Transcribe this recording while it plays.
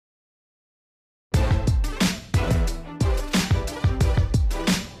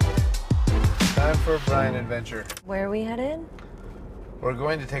for Bryan adventure. Where are we headed? We're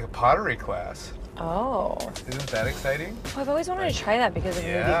going to take a pottery class. Oh. Isn't that exciting? I've always wanted to try that because of the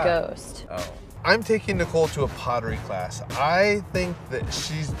movie Ghost. Oh. I'm taking Nicole to a pottery class. I think that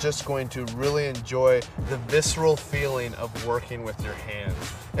she's just going to really enjoy the visceral feeling of working with your hands.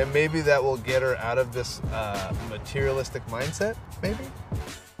 And maybe that will get her out of this materialistic mindset, maybe?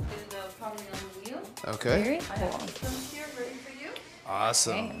 Do the pottery on the wheel. Okay. Very I cool. have systems here ready for you.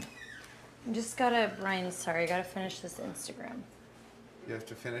 Awesome. Okay. Just gotta, Bryan, sorry, gotta finish this Instagram. You have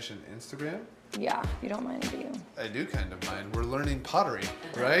to finish an Instagram? Yeah, if you don't mind, do you? I do kind of mind. We're learning pottery,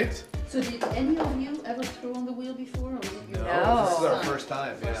 right? So did any of you ever throw on the wheel before, or was it your No. This is our first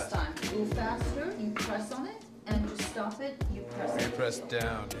time, First time. Go faster, you press on it, and to stop it, you press You it. press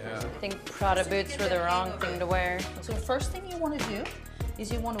down, yeah. I think Prada boots were the wrong thing to wear. So the first thing you want to do is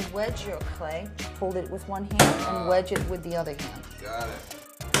you want to wedge your clay, hold it with one hand, and wedge it with the other hand. Got it.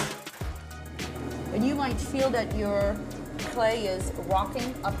 And you might feel that your clay is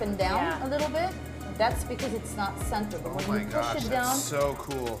rocking up and down Yeah. a little bit. That's because it's not centered. But Oh when my you push gosh, it that's down, so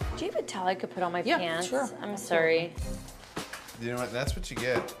cool. Do you have a towel I could put on my Yeah, pants? sure. I'm sorry. You know what? That's what you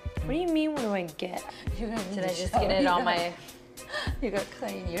get. What do you mean, what do I get? you're gonna need Did I to just shower. get it on my... You got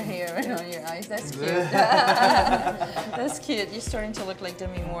clay in your hair and on your eyes. That's cute. That's cute. You're starting to look like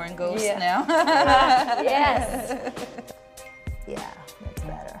Demi Moore in Ghost Yeah. now. Yes! Yeah, that's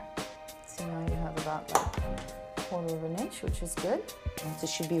better. So now you have about like a quarter of an inch, which is good. And it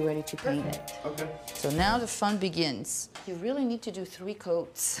should be ready to paint it. Okay. So now the fun begins. You really need to do 3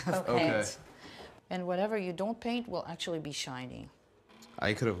 coats of Okay. paint. And whatever you don't paint will actually be shiny.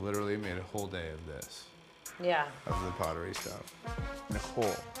 I could have literally made a whole day of this, Yeah. of the pottery stuff.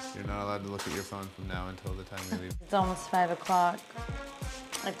 Nicole, you're not allowed to look at your phone from now until the time you leave. It's almost 5 o'clock.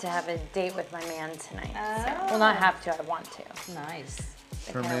 I have to have a date with my man tonight. So. Well, not have to, I want to. Nice.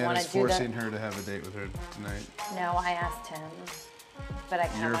 I Her kinda man wanna is do the- forcing her to have a date with her tonight. No, I asked him. But I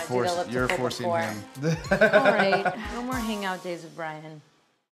kind of You're, want to do the elliptical you're forcing before. him. All right, no more hangout days with Bryan.